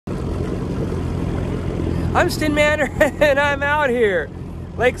I'm Stin Manor and I'm out here.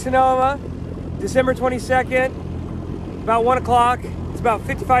 Lake Sonoma, December 22nd, about 1 o'clock. It's about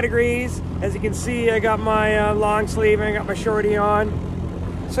 55 degrees. As you can see, I got my long sleeve and I got my shorty on.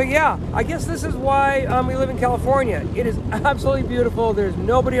 So yeah, I guess this is why we live in California. It is absolutely beautiful. There's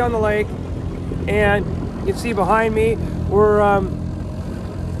nobody on the lake. And you can see behind me, we're,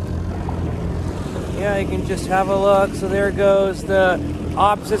 yeah, you can just have a look. So there goes the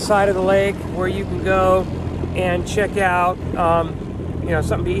opposite side of the lake where you can go and check out, you know,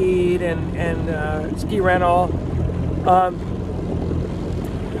 something to eat and ski rental.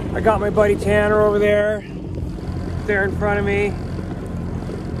 I got my buddy Tanner over there in front of me.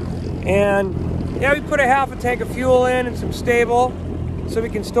 And yeah, we put a half a tank of fuel in and some stable so we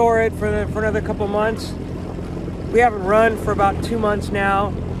can store it for another couple months. We haven't run for about 2 months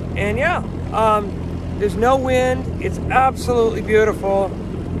now. And yeah, there's no wind. It's absolutely beautiful.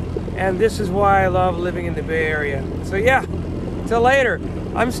 And this is why I love living in the Bay Area. So yeah, till later.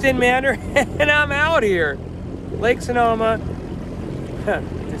 I'm Stin Manor and I'm out here. Lake Sonoma,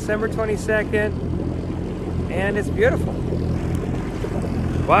 December 22nd, and it's beautiful.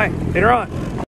 Bye, later on.